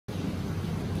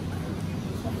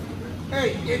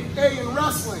in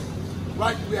wrestling,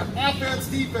 right? We have offense,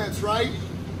 defense, right?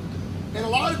 And a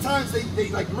lot of times they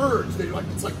like merge.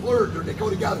 It's like blurred, or they go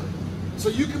together. So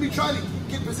you can be trying to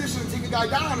get position and take a guy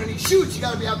down, and he shoots. You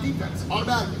got to have defense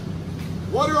automatically.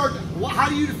 How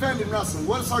do you defend in wrestling?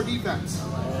 What is our defense?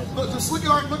 Look, just look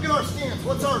at our stance.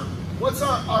 What's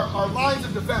our lines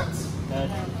of defense?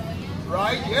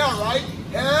 Right? Yeah, right.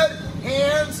 Head,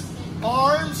 hands,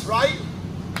 arms, right?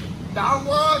 Down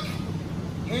block,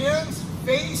 hands,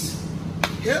 face,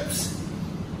 hips.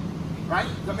 Right?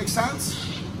 Does that make sense?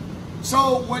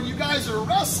 So when you guys are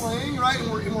wrestling, right, and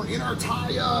we're in our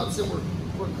tie-ups and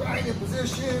we're grinding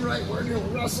position, right? We're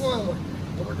wrestling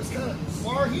and we're just kind of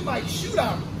smart. He might shoot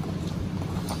out.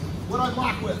 What do I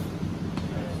block with?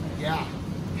 Yeah,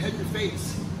 head to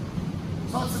face.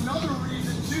 So that's another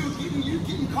reason too,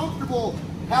 getting comfortable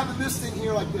having this thing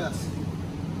here like this.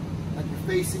 Like you're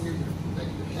facing your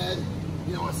head,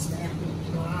 you know, a snap,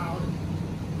 you know, out.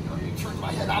 You know, you turn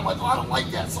my head out, I'm like, oh, I don't like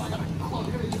that, so I gotta club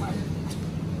it into my head.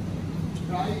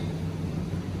 Right?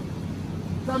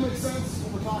 Does that make sense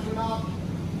what we're talking about?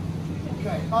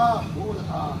 Okay. I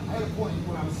had a point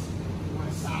when I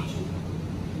stopped you.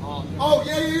 Oh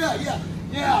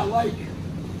yeah, like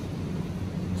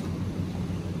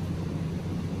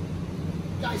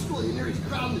guy's really in there, he's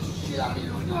crowding the shit out of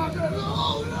you. Like,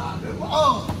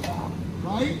 oh,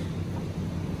 right?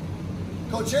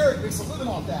 Coach Eric makes a living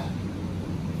off that.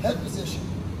 Head position.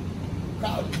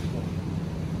 Crowd people.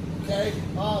 Okay?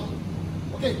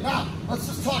 Okay, now let's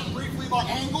just talk briefly about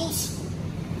angles.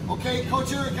 Okay,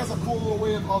 Coach Eric has a cool little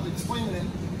way of explaining it.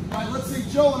 Right, let's say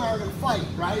Joe and I are gonna fight,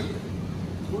 right?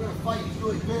 We're gonna fight, he's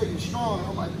really big and strong. And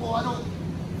I'm like, well, I don't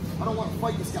want to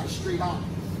fight this guy straight on.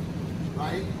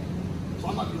 Right? So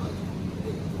I might be like,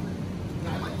 hey,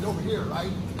 I might be over here,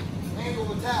 right?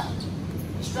 Angle of attack,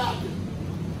 distracted,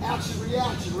 action,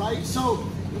 reaction, right? So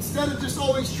instead of just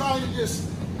always trying to just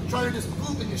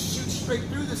boop and just shoot straight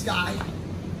through this guy,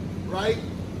 right?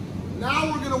 Now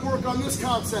we're gonna work on this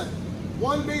concept.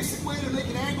 One basic way to make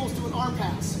an angle is do an arm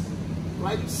pass,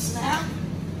 right? Snap,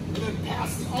 and then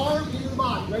pass the arm into the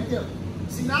body, right there.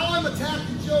 See, now I'm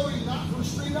attacking Joey, not from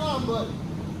straight on, but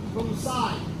from the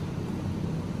side.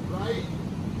 Right?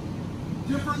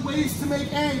 Different ways to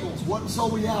make angles. So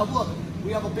we have, look,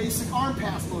 we have a basic arm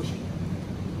pass motion.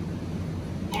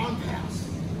 Arm pass.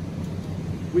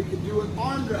 We can do an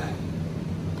arm drag.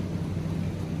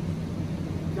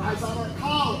 Guys on our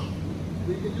collar,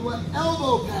 we can do an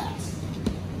elbow pass.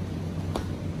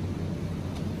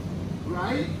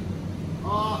 Right?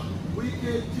 We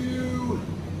could do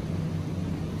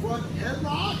front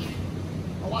headlock.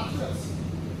 Now watch this.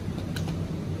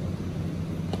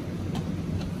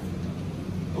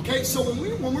 Okay, so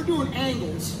when we're doing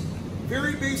angles,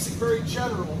 very basic, very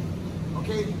general,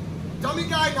 okay, dummy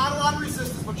guy, not a lot of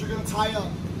resistance, but you're gonna tie up.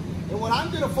 And what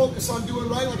I'm gonna focus on doing,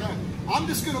 right, like I'm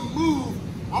just gonna move,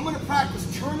 I'm gonna practice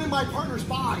turning my partner's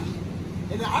body,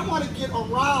 and I wanna get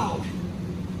around.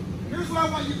 Here's what I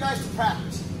want you guys to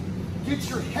practice. Get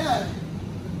your head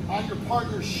on your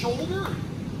partner's shoulder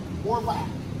or lap.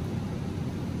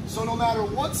 So no matter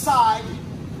what side,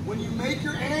 when you make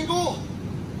your angle,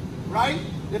 right?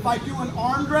 If I do an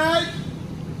arm drag,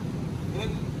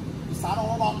 and it's not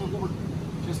all about the word,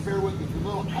 just bear with me. If you're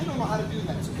little, I don't know how to do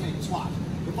that, it's okay, just watch.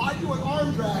 If I do an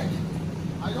arm drag,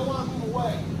 I don't want to move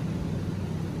away.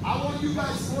 I want you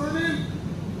guys learning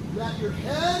that your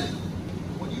head,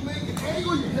 when you make an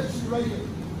angle, your head should be right here.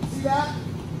 See that?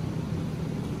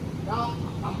 Now,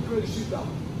 I'm going to shoot though.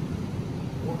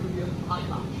 Or it could be a high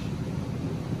notch.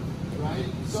 Right?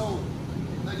 So,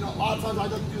 you know, a lot of times I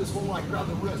like to do this one where I grab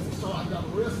the wrist. So I grab the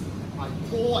wrist, I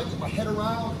pull, I get my head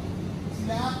around. See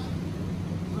that?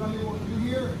 What I'm going to do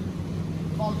here.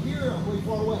 If I'm here, I'm way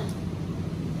far away.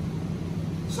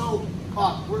 So,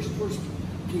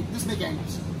 okay, just make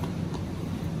angles.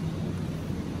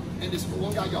 And just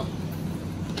one guy go.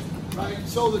 Right?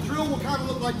 So the drill will kind of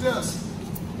look like this.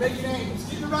 Making angles.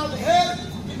 Getting around the head,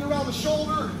 getting around the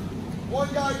shoulder.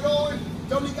 One guy going,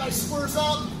 dummy guy squares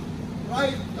up.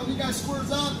 Right? Dummy guy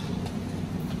squares up.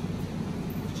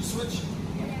 Did you switch?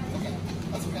 Okay,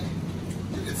 that's okay.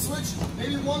 You can switch.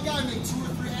 Maybe one guy make 2 or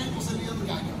 3 angles and the other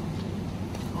guy go.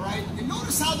 Alright? And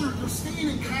notice how they're staying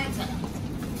in contact.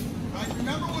 Right?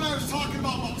 Remember when I was talking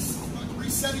about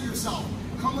resetting yourself,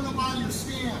 coming up out of your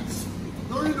stance,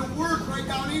 learning to work right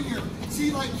down in here.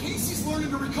 See, like Casey's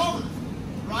learning to recover.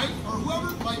 Right? Or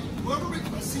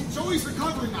whoever, see, Joey's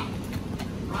recovering now.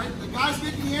 Right? The guy's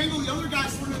making the angle, the other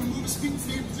guy's learning to move his feet in the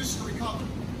same position to recover.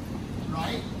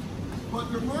 Right? But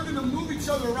they're learning to move each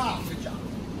other around. Good job.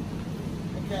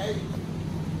 Okay?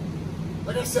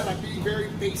 Like I said, I'm being very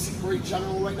basic, very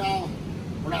general right now.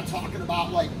 We're not talking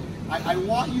about like, I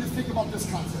want you to think about this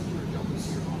concept here. Don't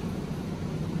miss your mind.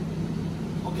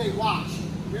 Okay, watch.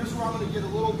 Here's where I'm going to get a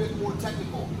little bit more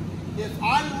technical. If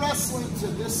I'm wrestling to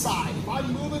this side, if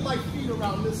I'm moving my feet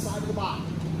around this side of the body,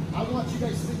 I want you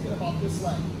guys thinking about this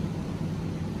leg.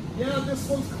 Yeah, this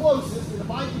one's closest, and if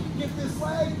I can get this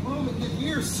leg, boom, and get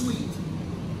here, sweet.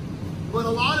 But a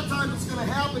lot of times what's going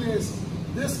to happen is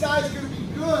this guy's going to be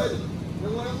good,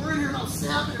 and when we're in here and I'm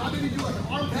snapping, and I'm going to do like an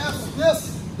arm pass like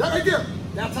this, that right there,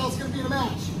 that's how it's going to be in a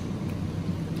match.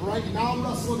 All right, now I'm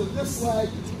wrestling with this leg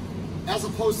as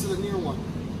opposed to the near one.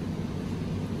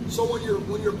 So when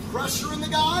you're pressuring the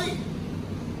guy,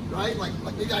 right, like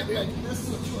maybe I do this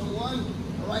to a 2-on-1,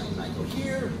 all right, and I go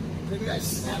here, maybe I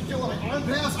snap, get when I arm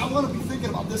pass, I want to be thinking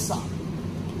about this side.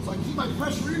 So I keep my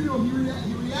pressure into him,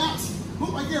 he reacts,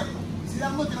 boom, right there. See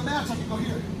that look in a match, I can go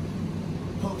here.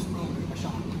 Post, boom, make my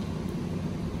shot.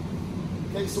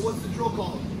 Okay, so what's the drill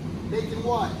called? Making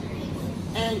what?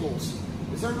 Angles.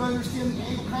 Does everybody understand the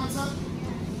angle concept?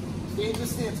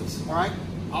 Stances, all right?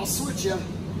 I'll switch you.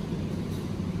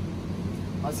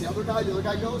 As the other guy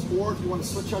goes, or if you want to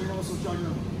switch on your own, switch on your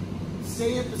own.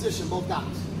 Stay in position, both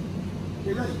guys.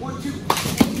 Okay, ready? 1,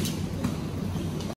 2.